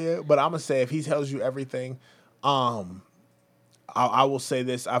paranoia. But I'm gonna say if he tells you everything, I will say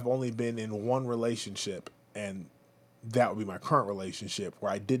this: I've only been in one relationship, and that would be my current relationship,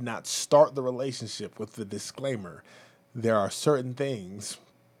 where I did not start the relationship with the disclaimer. There are certain things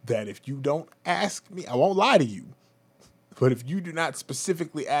that if you don't ask me, I won't lie to you. But if you do not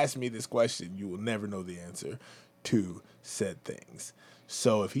specifically ask me this question, you will never know the answer to said things.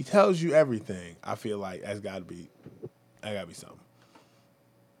 So if he tells you everything, I feel like that gotta be something.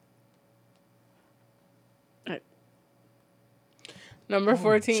 Number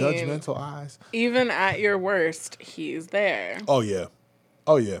 14. Judgmental eyes. Even at your worst, he's there. Oh yeah.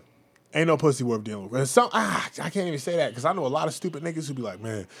 Ain't no pussy worth dealing with. I can't even say that because I know a lot of stupid niggas who be like,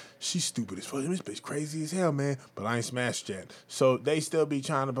 man, she's stupid as fuck. This bitch crazy as hell, man. But I ain't smashed yet. So they still be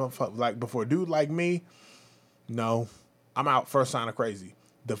trying to like before a dude like me. No, I'm out. First sign of crazy.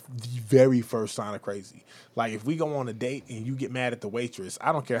 The very first sign of crazy. Like if we go on a date and you get mad at the waitress,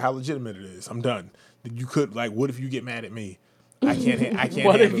 I don't care how legitimate it is. I'm done. You could like, what if you get mad at me? I can't.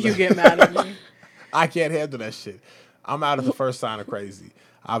 What if you get mad at me? I can't handle that shit. I'm out of the first sign of crazy.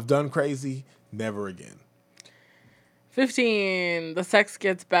 I've done crazy, never again. 15. The sex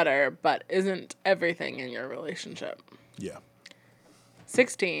gets better, but isn't everything in your relationship. Yeah.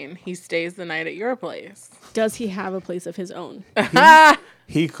 16. He stays the night at your place. Does he have a place of his own?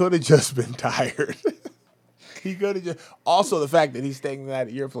 He could have just been tired. He could have just. Also, the fact that he's staying the night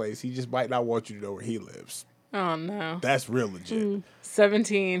at your place, he just might not want you to know where he lives. Oh, no. That's real legit.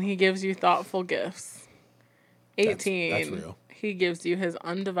 17. He gives you thoughtful gifts. 18. That's real. He gives you his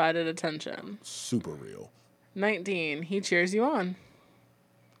undivided attention. Super real. 19. He cheers you on.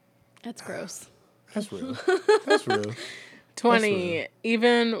 That's gross. That's real. That's real. 20. That's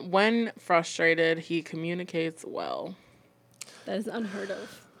Even when frustrated, he communicates well. That is unheard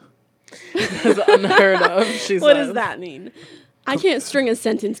of. That's unheard of, she What says. does that mean? I can't string a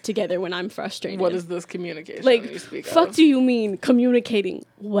sentence together when I'm frustrated. What is this communication like, you speak fuck of? do you mean communicating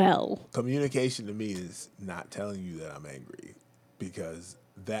well? Communication to me is not telling you that I'm angry because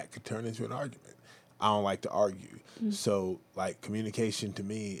that could turn into an argument. I don't like to argue. So, like, communication to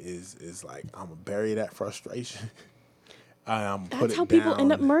me is like, I'm going to bury that frustration. That's how people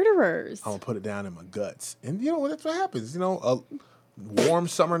end up murderers. I'm going to put it down in my guts. And, you know, that's what happens. You know, a warm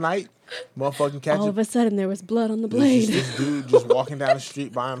summer night, motherfucking catch All of a sudden, there was blood on the There's blade. This dude just walking down the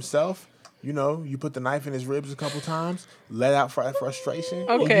street by himself. You know, you put the knife in his ribs a couple times, let out frustration,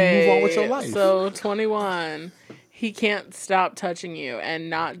 and you move on with your life. So 21, he can't stop touching you, and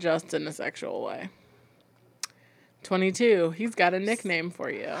not just in a sexual way. 22, he's got a nickname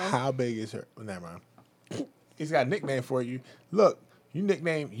for you. How big is her? Never mind. He's got a nickname for you. Look, you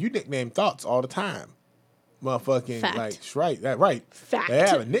nickname thoughts all the time. Motherfucking Fact. like right. Fact. They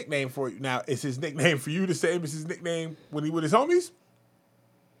have a nickname for you. Now, is his nickname for you the same as his nickname when he with his homies?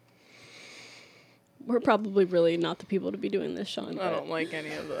 We're probably really not the people to be doing this, Sean. I don't like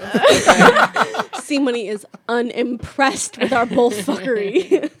any of this. C Money is unimpressed with our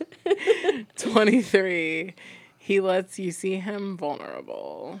bullfuckery. 23, he lets you see him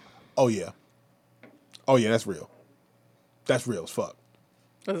vulnerable. Oh yeah, that's real. That's real as fuck.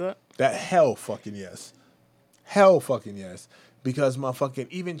 Is it? That hell fucking yes. Hell fucking yes. Because motherfucking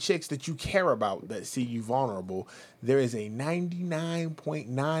even chicks that you care about that see you vulnerable, there is a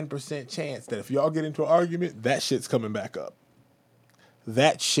 99.9% chance that if y'all get into an argument, that shit's coming back up.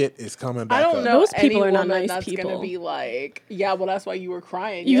 That shit is coming back up. I don't know. Those people are not woman nice that's people. Gonna be like, yeah, well, that's why you were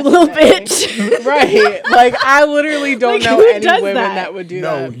crying. You yesterday. little bitch. Right. Like, I literally don't Like, know who any does women that? that would do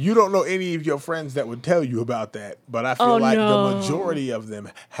No, that. you don't know any of your friends that would tell you about that. But I feel like the majority of them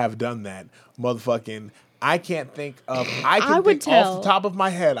have done that. Motherfucking, I can't think of. I would think off tell. the top of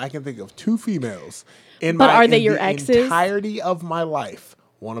my head, I can think of 2 females in But are they in your the exes? entirety of my life.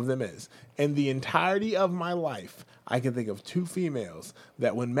 One of them is in the entirety of my life. I can think of 2 females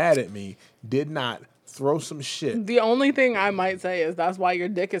that, when mad at me, did not throw some shit. The only thing I might say is that's why your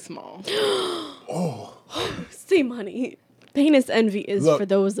dick is small. C Money. Penis envy is Look, for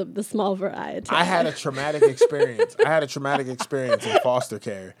those of the small variety. I had a traumatic experience. In foster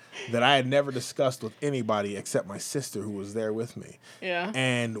care that I had never discussed with anybody except my sister, who was there with me. Yeah.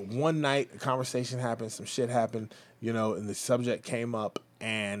 And one night, a conversation happened, some shit happened, you know, and the subject came up,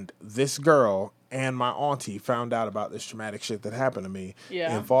 and this girl and my auntie found out about this traumatic shit that happened to me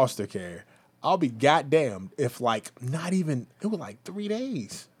in foster care. I'll be goddamned if, like, not even, it was like 3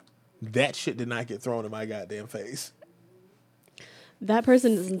 days. That shit did not get thrown in my goddamn face. That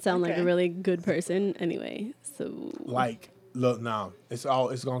person doesn't sound like a really good person anyway. So Like, Look, now it's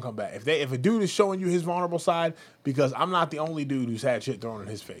gonna come back. If a dude is showing you his vulnerable side, because I'm not the only dude who's had shit thrown in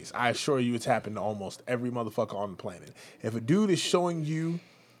his face. I assure you, it's happened to almost every motherfucker on the planet. If a dude is showing you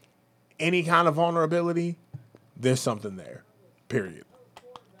any kind of vulnerability, there's something there. Period.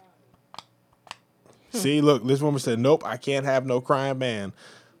 See, look, this woman said, "Nope, I can't have no crying man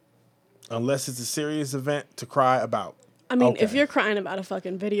unless it's a serious event to cry about." I mean, Okay. if you're crying about a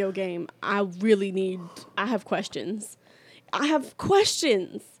fucking video game, I have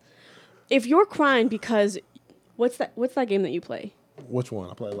questions. If you're crying because, what's that game that you play? Which one?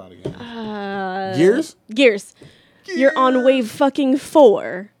 I play a lot of games. Gears. You're on wave fucking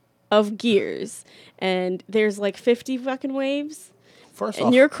 4 of Gears, and there's like 50 fucking waves. First And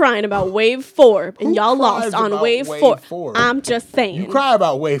off, you're crying about wave 4, and Who y'all cries lost on about wave wave 4. 4? I'm just saying. you cry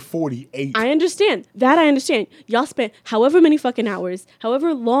about wave 48. I understand. That I understand. Y'all spent however many fucking hours,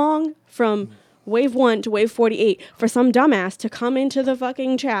 however long from wave 1 to wave 48 for some dumbass to come into the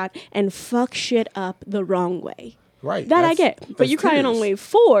fucking chat and fuck shit up the wrong way. Right. That I get. But that's you crying on tears. wave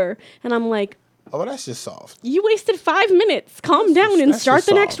 4, and I'm like, Oh, that's just soft. you wasted 5 minutes. Calm down and that's start just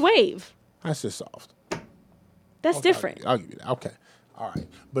the next soft. wave. That's just soft. That's Okay, different. I'll give you that. Okay. All right.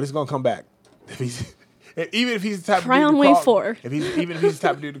 But it's gonna come back. Even if he's the type Cry of dude on to wave call- 4. Even if he's the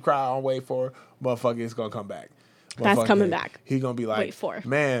type of dude to cry on wave 4, motherfucker, it's gonna come back. That's Motherfucker, coming back. He's gonna be like, Wave 4.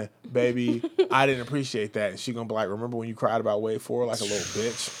 "Man, baby, I didn't appreciate that." And she gonna be like, "Remember when you cried about wave 4 like a little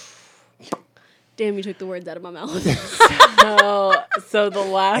bitch?" Damn, you took the words out of my mouth. So the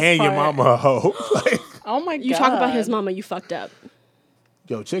last And your part- mama a hoe. Like, Oh my god. You talk about his mama, you fucked up.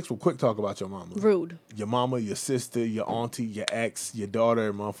 yo, chicks will quick talk about your mama. Rude. Your mama, your sister, your auntie, your ex, your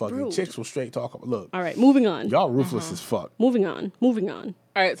daughter, motherfucking Rude. chicks will straight talk about. Look, All right, moving on. y'all ruthless as fuck. Moving on. All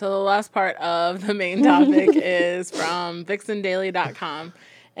right, so the last part of the main topic is from vixendaily.com.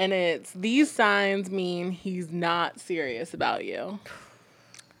 And it's, these signs mean he's not serious about you.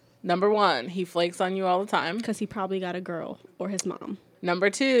 Number 1, he flakes on you all the time. Because he probably got a girl or his mom. Number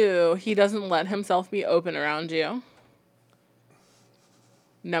 2, he doesn't let himself be open around you.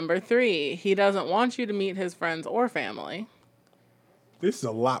 Number 3, he doesn't want you to meet his friends or family. This is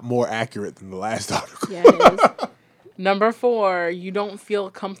a lot more accurate than the last article. Yeah, it is. Number 4, you don't feel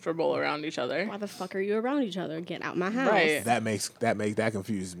comfortable around each other. Why the fuck are you around each other? Get out my house. Right. That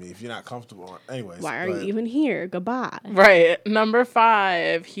confuses me. If you're not comfortable, anyways. Why are go you ahead. even here? Goodbye. Right. Number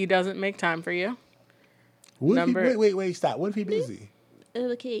 5, he doesn't make time for you. What if number- wait, stop. What if he busy?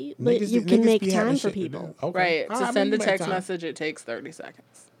 Okay, but Niggas- you can niggas make be having time for shit to do. people. Okay. Right. All To right, send a make text time. message, it takes 30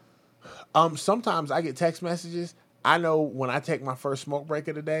 seconds. Sometimes I get text messages. I know when I take my first smoke break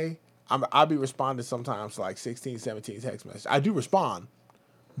of the day, I'll be responding sometimes to like 16, 17 text messages. I do respond,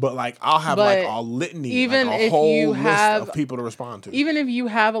 but like I'll have But like a litany, even like a if whole you list have- of people to respond to. Even if you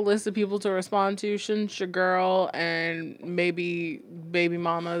have a list of people to respond to, shouldn't your girl and maybe baby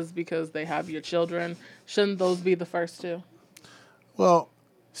mamas, because they have your children, shouldn't those be the first two? Well,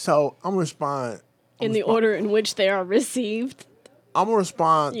 so I'm gonna respond. In the order in which they are received. I'm gonna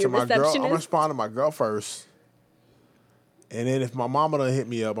respond Your to my girl. I'm gonna receptionist? respond to my girl first, and then if my mama done hit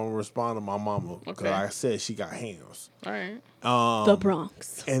me up, I'm gonna respond to my mama because, Okay. like I said, she got hands. All right. The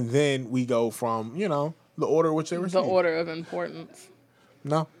Bronx. And then we go from the order which they The received. order of importance.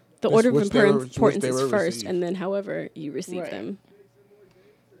 No, The Just order of which they were- importance which they is were first, received. and then however you receive Right. them.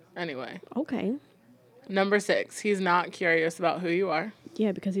 Anyway. Okay. Number 6, he's not curious about who you are.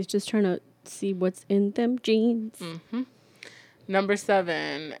 Yeah, because he's just trying to see what's in them jeans. Number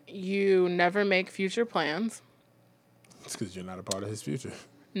 7, you never make future plans. it's because you're not a part of his future.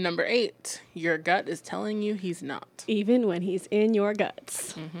 Number 8, your gut is telling you he's not. Even when he's in your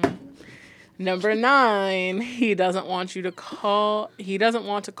guts. Number 9, he doesn't want to call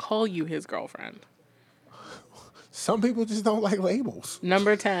you his girlfriend. Some people just don't like labels.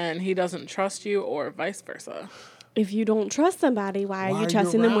 Number 10, he doesn't trust you or vice versa. If you don't trust somebody, why are you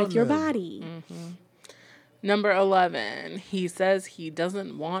trusting them with around your them? body? Number 11, he says he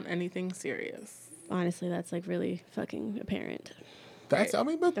doesn't want anything serious. Honestly, that's like really fucking apparent. That's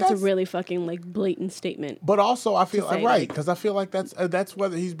but That's a really fucking like blatant statement. But also, I feel say, right like- because I feel like that's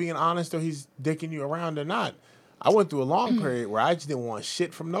whether he's being honest or he's dicking you around or not. I went through a long period where I just didn't want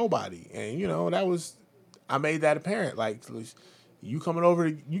shit from nobody, and I made that apparent. Like you coming over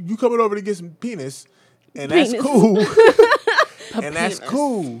to get some penis, and that's Penis. cool, and that's penis.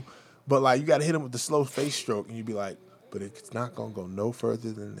 cool. But like you got to hit him with the slow face stroke, and you be like, but it's not gonna go no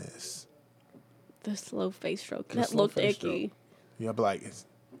further than this. The slow face stroke. The That slow looked face icky. stroke. You'll be like,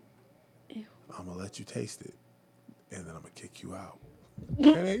 Ew. I'm gonna let you taste it, and then I'm gonna kick you out.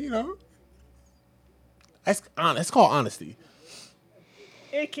 And then, that's called honesty.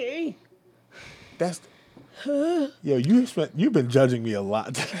 Icky. That's Yo, you've been judging me a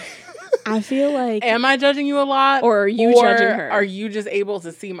lot. I feel like. Am I judging you a lot? Or are you judging her? Are you just able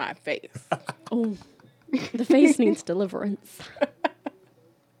to see my face? Oh, the face needs deliverance.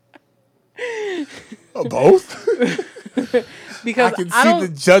 Both? Because I can see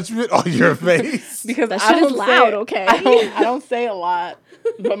the judgment on your face. Because That I shit is don't loud, say, okay? I don't say a lot,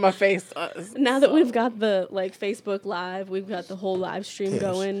 but my face does. Now that we've got the Facebook Live, we've got the whole live stream Yeah,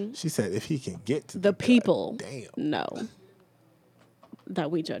 going. She said if he can get to The people damn. know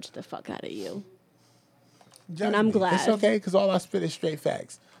that we judge the fuck out of you. Judge And I'm me. glad. It's okay because all I spit is straight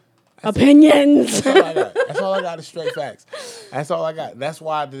facts. Opinions. That's all I got. That's all I got is straight facts. That's all I got. That's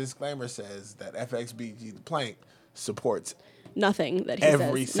why the disclaimer says that FXBG the Plank supports Nothing that he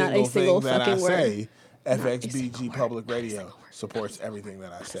every says. Not single a single thing that I fucking word. say. FXBG Public Radio supports everything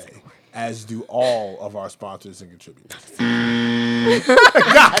that I say, as do all of our sponsors and contributors.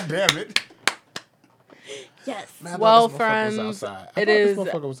 God damn it. Yes. Man, I thought Well, this motherfucker was friends, outside. it this is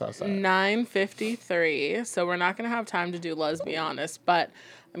motherfucker was outside. 9:53, so we're not gonna have time to do lesbihonest, but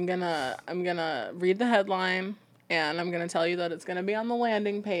I'm gonna read the headline and I'm gonna tell you that it's gonna be on the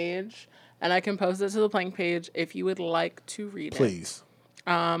landing page, and I can post it to the Plank page if you would like to read it. Please.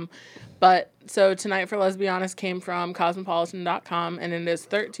 But so tonight for lesbihonest came from cosmopolitan.com, and it is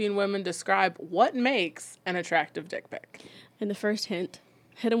 13 women describe what makes an attractive dick pic. And the first hint.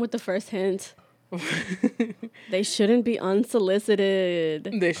 Hit him with the first hint. They shouldn't be unsolicited.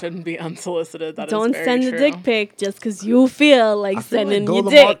 They shouldn't be unsolicited. That Don't is very send true. the dick pic just because you feel like I feel sending like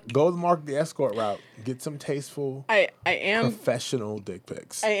your dick. go the Mark the escort route. Get some tasteful, I am professional dick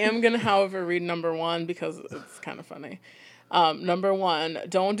pics. I am gonna, however, read number one because it's kind of funny. Number one,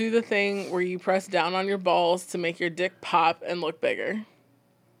 don't do the thing where you press down on your balls to make your dick pop and look bigger.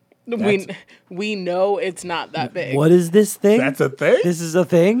 We know it's not that big. What is this thing? That's a thing? This is a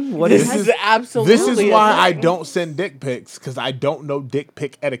thing? What This is is absolutely. This is a why I thing. don't send dick pics, because I don't know dick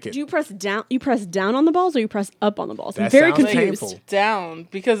pic etiquette. Do you press down? You press down on the balls, or you press up on the balls? I'm That very sounds confused. painful. down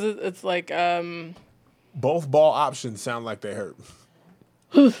because it's like Both ball options sound like they hurt.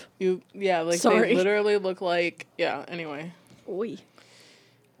 like Sorry. they literally look like anyway. Oy.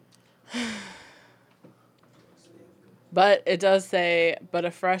 But it does say, but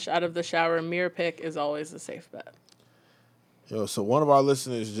a fresh out of the shower mirror pic is always a safe bet. Yo, so one of our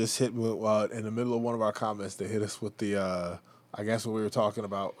listeners just hit me in the middle of one of our comments. They hit us with the, I guess what we were talking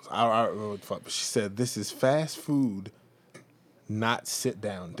about. I don't remember what the fuck, but she said, "This is fast food, not sit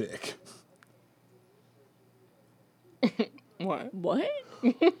down dick." What? What?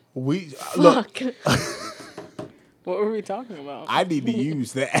 We look. Fuck. What were we talking about? I need to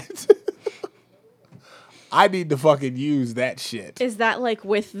use that. I need to fucking use that shit. Is that like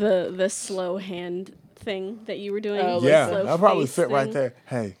with the slow hand thing that you were doing? Oh, The Yeah, slow that'll probably face fit right thing?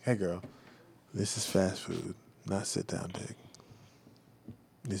 there. Hey girl, this is fast food, not sit down dick.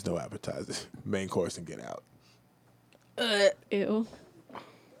 There's no appetizer. Main course and get out. Ew.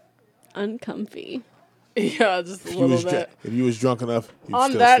 Uncomfy. Yeah, just a little bit. If you was drunk enough, you'd On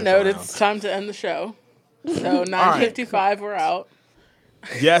still that stick note, around. it's time to end the show. So 9:55, we're out.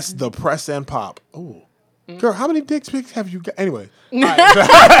 Yes, the press and pop. Ooh. Mm. Girl, how many dick pics have you got? Anyway. All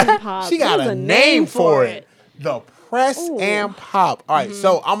right. Pop. She got There's a name for it. The press Ooh. and pop. All right, Mm-hmm.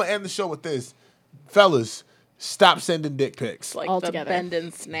 so I'm going to end the show with this. Fellas, stop sending dick pics. Like Altogether. the bend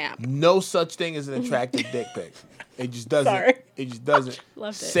and snap. No such thing as an attractive dick pic. It just doesn't. Sorry. It just doesn't.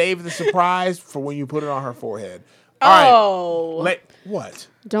 Loved it. Save the surprise for when you put it on her forehead. All Oh. right. What?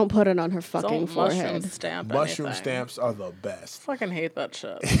 Don't put it on her fucking Don't mushroom forehead. stamp Mushroom anything. stamps are the best. Fucking hate that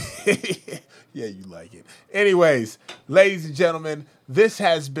shit. Yeah, you like it. Anyways, ladies and gentlemen, this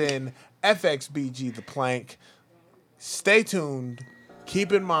has been FXBG The Plank. Stay tuned.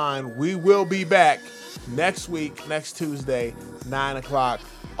 Keep in mind, we will be back next week, next Tuesday, 9 o'clock.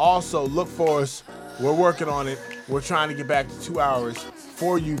 Also, look for us. We're working on it. We're trying to get back to 2 hours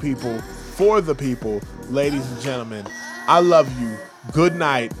for you people, for the people. Ladies and gentlemen, I love you. Good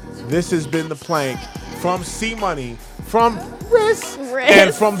night. This has been The Plank from C Money, from Riss,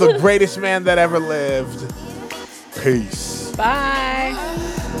 and from the greatest man that ever lived. Peace. Bye.